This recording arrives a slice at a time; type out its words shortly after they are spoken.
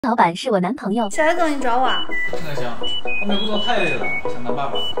老板是我男朋友。小黑狗，你找我啊？那行，后面工作太累了，想当爸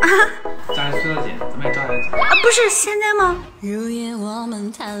爸。家里催得紧，咱们也抓点紧。不是现在吗？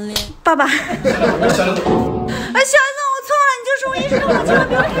爸爸。小刘。小黑狗，我错了，你就是我一直我千万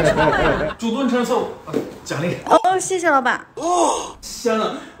不要太错了。主动承认错误，奖励。哦，谢谢老板。哦，香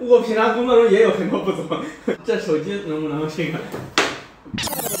了，我平常工作中也有很多不足，这手机能不能这个？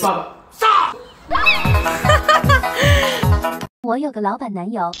爸爸，杀！我有个老板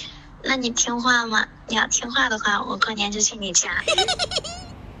男友。那你听话吗？你要听话的话，我过年就去你家。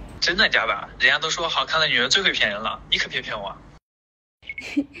真的假的？人家都说好看的女人最会骗人了，你可别骗我。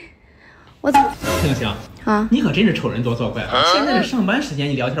我怎么？星星啊，你可真是丑人多作怪啊！现在是上班时间，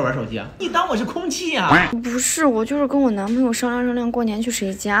你聊天玩手机啊？你当我是空气啊？不是，我就是跟我男朋友商量过年去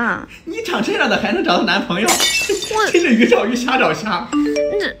谁家。你长这样的还能找到男朋友？真是鱼找鱼，虾找虾。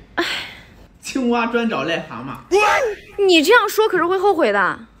这，唉，青蛙专找癞蛤蟆。你这样说可是会后悔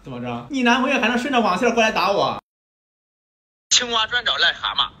的。怎么着？你男朋友还能顺着网线过来打我？青蛙专找癞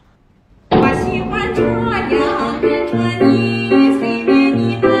蛤蟆。我喜欢这样跟着你，随便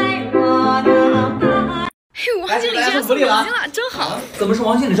你爱我的。嘿，王经理竟然送手机了，真好。怎么是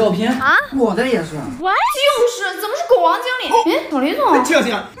王经理照片啊？我的也是。就是，怎么是狗王经理？哎，小李总。星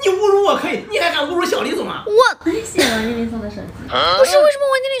星，你侮辱我可以，你还敢侮辱小李总啊？我谢谢王经理送的手机。不是，为什么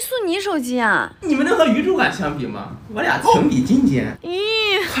王经理送你手机啊？你们能和女主管相比吗？我俩情比金坚。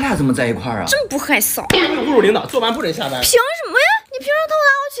咦，他俩怎么在一块儿啊？真不害臊！侮辱领导，做完不准下班。凭什么呀？你凭什么偷拿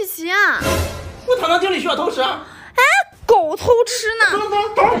我曲奇啊？我堂堂经理需要偷食啊？哎，狗偷吃呢？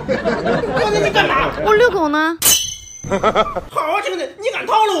刚才你干嘛？我遛狗呢。好啊，这个你敢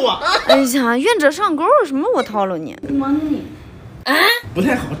套路我？哎呀，愿者上钩，什么我套路你？王经理，啊，不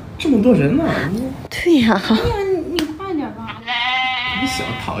太好，这么多人呢。对呀。哎呀，你快点吧。你小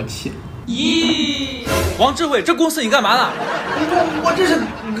淘气。咦，王志伟，这公司你干嘛呢？我这是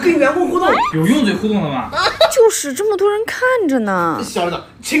跟员工互动。有用嘴互动的吗？就是这么多人看着呢。小子，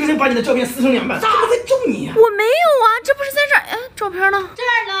谁跟谁把你的照片撕成2半？他们在咒你啊！我没有啊，这不是在这儿？哎，照片呢？这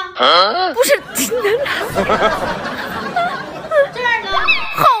儿呢？不是，这儿呢？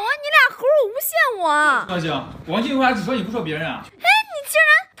好啊，你俩合我诬陷我。行行，王经理为啥只说你不说别人啊？哎，你竟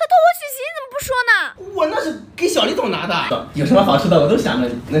然他偷我曲奇，你怎么不说呢？我那是给小李总拿的。有什么好吃的，我都想着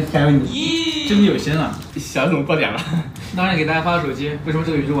还有你。咦，真的有心啊！小李总过点了。当然给大家发的手机，为什么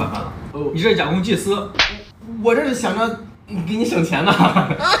这个女主管发了？你这是假公济私。我这是想着给你省钱呢。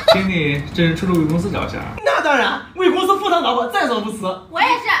经理真是处处为公司着想。那当然，为公司赴汤蹈火，在所不辞。我也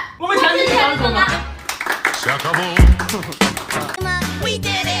是。我们全力支持总的。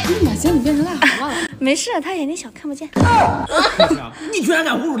把经理变成癞蛤蟆了。没事，他眼睛小，看不见。你居然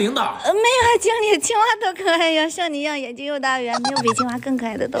敢侮辱领导？没有啊，经理，青蛙多可爱呀，像你一样眼睛又大又圆，没有比青蛙更可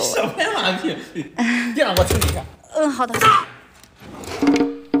爱的动物。小拍马屁，别让我清理一下。好的。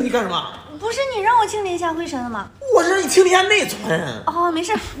你干什么？不是你让我清理一下灰尘的吗？我是清理一下内存。哦，没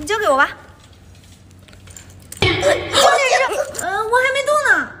事，你交给我吧。经理我还没动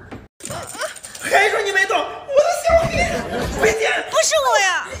呢。还说你没动，我的小黑赔钱！不是我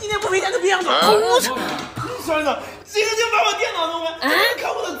呀！你今天不赔钱就别想走。小李总，谁就把我电脑弄坏，看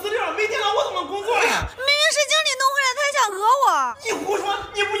我的资料，没电脑我怎么工作呀？明明是经理弄坏了，他还想讹我。你胡说！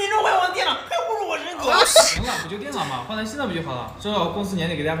你不仅弄坏我的电脑，还侮辱我人格。行了，不就电脑嘛，换台新的不就好了？正好公司年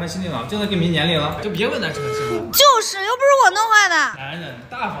底给大家换新电脑，正在跟明年龄了，就别问男生的事了。就是又不是我弄坏的。男人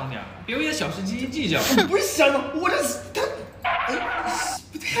大方点，别为些小事斤斤计较。不是小李总，我这他，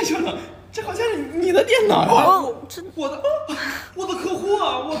不太小了。这好像是你的电脑啊！我的客户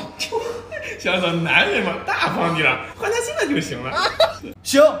啊！小李，男人嘛，大方点，换台新的就行了。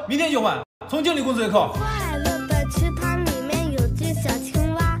行，明天就换，从经理工资里扣。快乐的池塘里面有只小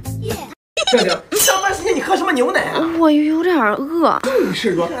青蛙，耶！你上班时间你喝什么牛奶啊？我有点饿。你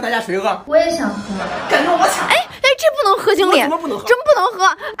吃多，让大家谁喝？我也想喝。敢跟我抢？哎，这不能喝，经理。怎么不能喝？真不能喝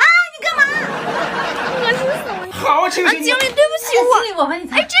啊！你干嘛？恶心死我！好，清醒。经理，对不起我。经理，我帮你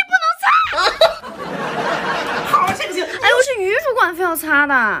擦。哎，这不能擦。好，清醒。哎，我是于主管非要擦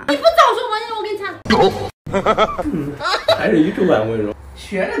的。你不早说，王经理，我给你擦。还是于主管温柔，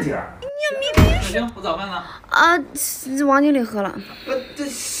学着点儿。你明明行，我早饭呢？啊，王经理喝了。这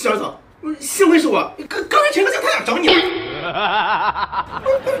小李总，幸亏是我，刚才陈哥他俩找你了。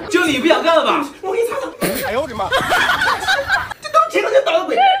经理不想干了吧？我给你擦擦。哎呦我的妈！这当陈哥就捣的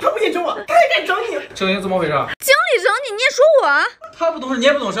鬼，他不仅整我，他还敢整你。程英怎么回事？经理整你，你也说我？他不懂事，你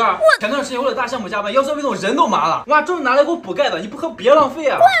也不懂事。前段时间为了大项目加班，腰酸背痛，人都麻了。哇，终于拿来给我补钙的，你不喝别浪费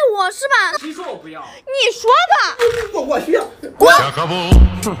啊！怪我是吧？谁说我不要？你说的。我需要。滚！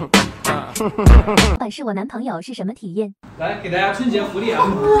老板是我男朋友是什么体验？来给大家春节福利啊！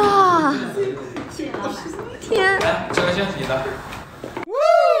哇！天！来，这个先你的。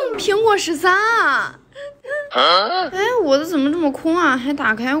苹果13啊！哎，我的怎么这么空啊？还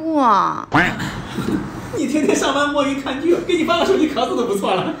打开过？你天天上班摸鱼看剧，给你发个手机壳子都不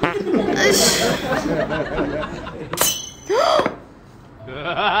错了。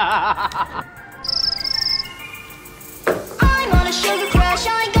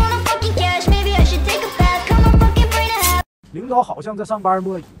领导好像在上班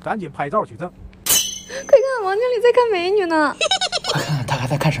摸鱼，赶紧拍照取证。快看，王经理在看美女呢！快看看他还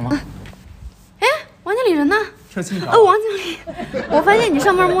在看什么？哎，王经理人呢？陈小星，王经理，我发现你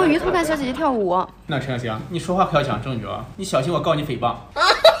上班摸鱼偷看小姐姐跳舞。那陈小星，你说话可要讲证据啊！你小心我告你诽谤。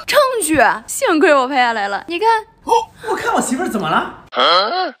证据？幸亏我拍下来了。你看，我看我媳妇儿怎么了？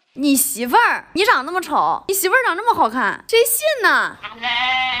你媳妇儿？你长那么丑，你媳妇儿长这么好看，谁信呢？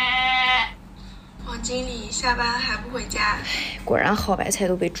王经理下班还不回家，果然好白菜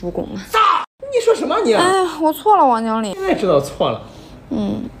都被猪拱了。你说什么你？哎，我错了，王经理。现在知道错了。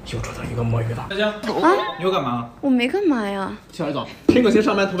又抓到一个摸鱼的。小星，你又干嘛？我没干嘛呀。小李总，陈可辛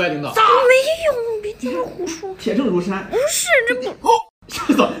上班偷拍领导。我没有，别听他胡说。铁证如山。不是，这不。小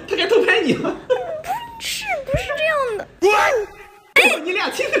李总，他还偷拍你了。不是这样的。你俩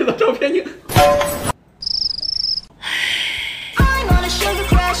亲嘴的照片你。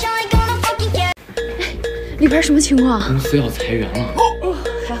里边什么情况？公司要裁员了。哦，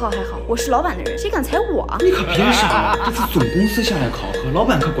还好，我是老板的人，谁敢裁我？你可别傻了，这次总公司下来考核，老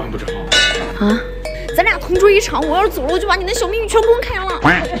板可管不着。啊？咱俩同桌一场，我要是走了，我就把你的小秘密全公开了。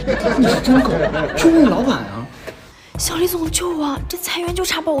你是真狗，去问老板啊！小李总救我，这裁员就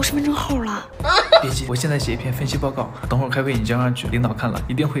差报我身份证号了。别急，我现在写一篇分析报告，等会儿开会你交上去，领导看了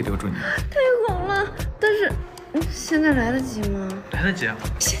一定会留住你。太好了，但是现在来得及吗？来得及啊！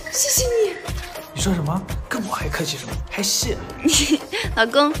谢谢你。你说什么？跟我还客气什么？还谢？老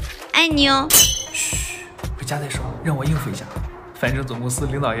公，爱你哦。嘘，回家再说，让我应付一下。反正总公司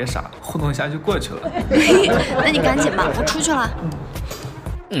领导也傻，糊弄一下就过去了。那你赶紧吧，我出去了。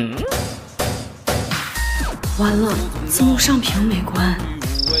完了，字幕上屏没关。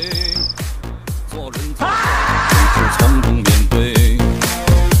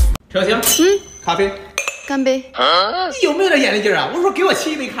陈小星，咖啡。干杯。你有没有点眼力劲啊？我说给我沏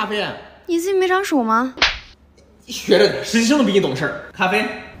一杯咖啡。你自己没长手吗？学着点，实习生都比你懂事儿。咖啡，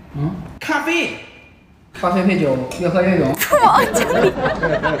咖啡，咖啡配酒，越喝越勇。王经理，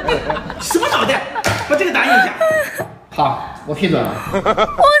什么脑袋？把这个打印一下。好，我批准了。王经理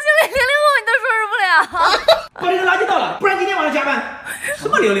，00后你都收拾不了。把这个垃圾倒了，不然今天晚上加班。什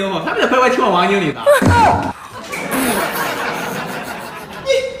么00后，还不得乖乖听我王经理的？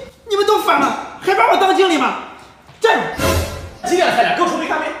你们都烦了，还把我当经理吗？站住！几点才来？给我冲杯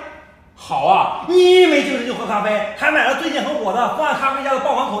咖啡。好啊，你没精神就喝咖啡，还买了最近很火的放在咖啡家的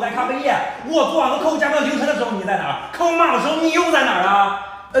爆款口袋咖啡液。我昨晚和客户加班凌晨的时候你在哪儿？客户骂我的时候你又在哪儿啊？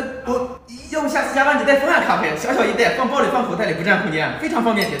我要不下次加班你带风案咖啡，小小一袋，放包里放口袋里不占空间，非常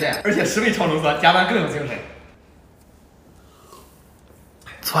方便携带，而且10倍超浓缩，加班更有精神。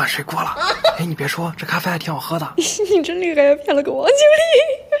昨晚睡过了。哎，你别说，这咖啡还挺好喝的。你真厉害呀，骗了个王经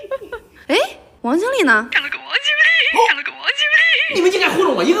理。哎，王经理呢？骗了个王经理。你们竟敢糊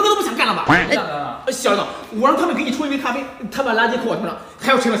弄我，一个个都不想干了吧？小李总，我让他们给你冲一杯咖啡，他把垃圾扣我头上，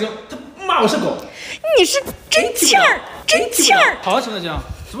还有陈可辛，他骂我是狗。你是真欠儿，真欠儿。好啊，陈可辛，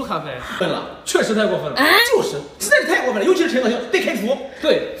什么咖啡？笨了，确实太过分了。就是实在是太过分了，尤其是陈可辛被开除。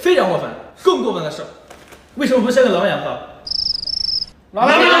对，非常过分。更过分的是，为什么不先给老板喝？老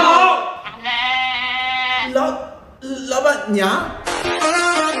板娘好。老板娘。